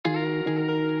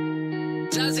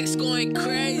Jazik's going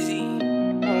crazy.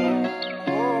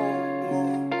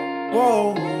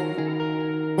 Whoa,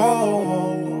 whoa,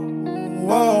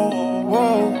 whoa,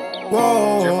 whoa, whoa,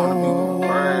 whoa.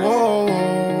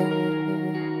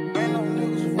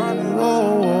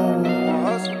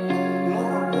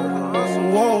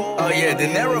 Oh yeah,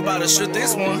 Dinero about to shoot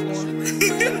this one.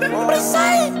 What you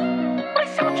saying?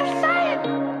 What you saying?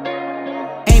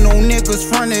 Ain't no niggas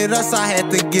fronted us, I had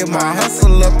to get my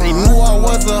hustle up. They knew I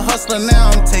was a hustler, now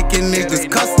I'm taking niggas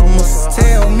customers.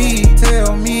 Tell me,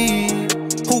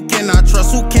 who can I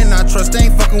trust, who can I trust? They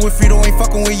ain't fucking with Frito, ain't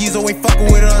fucking with Yeezo, ain't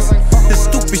fucking with us. This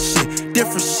stupid shit,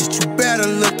 different shit, you better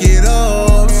look it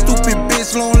up. Stupid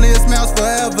bitch, long-lived mouths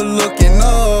forever looking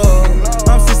up.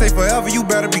 I'm say forever, you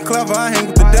better be clever. I hang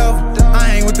with the devil, I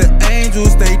hang with the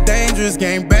angels, they dangerous,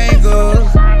 gang bangers.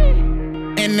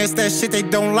 And it's that shit they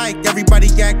don't like. Everybody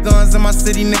got guns in my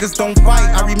city, niggas don't fight.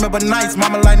 I remember nights,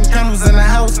 mama lighting candles in the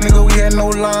house, nigga, we had no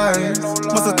lies.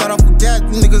 Must've thought I forgot,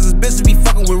 you niggas is bitches be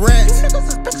fucking with rats.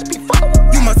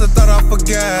 You must've thought I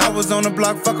forgot, I was on the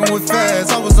block fucking with fads.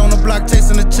 I was on the block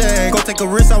chasing the check. Go take a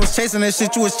risk, I was chasing that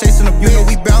shit, you was chasing the bitch. You know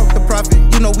we bout the profit,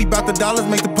 you know we bout the dollars,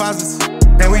 make deposits.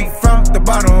 And we from the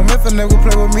bottom, if a nigga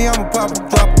play with me, I'ma pop him,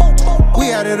 drop him.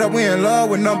 We added up, we in love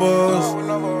with numbers.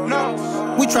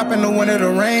 We trapping the winter, the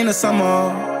rain, the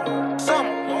summer.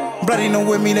 Bloody know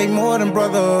with me, they more than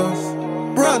brothers.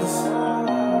 Brothers.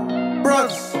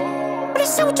 What you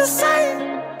say, what you say?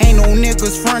 Ain't no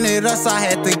niggas fronted us, I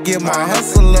had to get my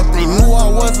hustle up. They knew I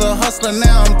was a hustler,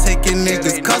 now I'm taking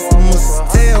niggas customers.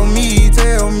 Tell me,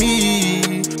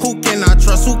 who can I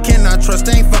trust, who can I trust?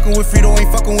 They ain't fucking with Frito,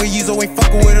 ain't fucking with Yeezo, ain't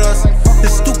fucking with us.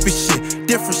 This stupid shit,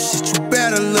 different shit, you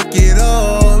better look it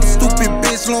up. Stupid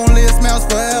bitch, long-lived mouths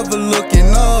forever looking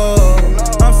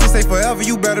up. I'm say forever,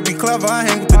 you better be clever. I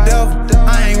hang with the devil,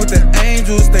 I hang with the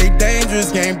angels, they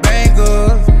dangerous, gang bang.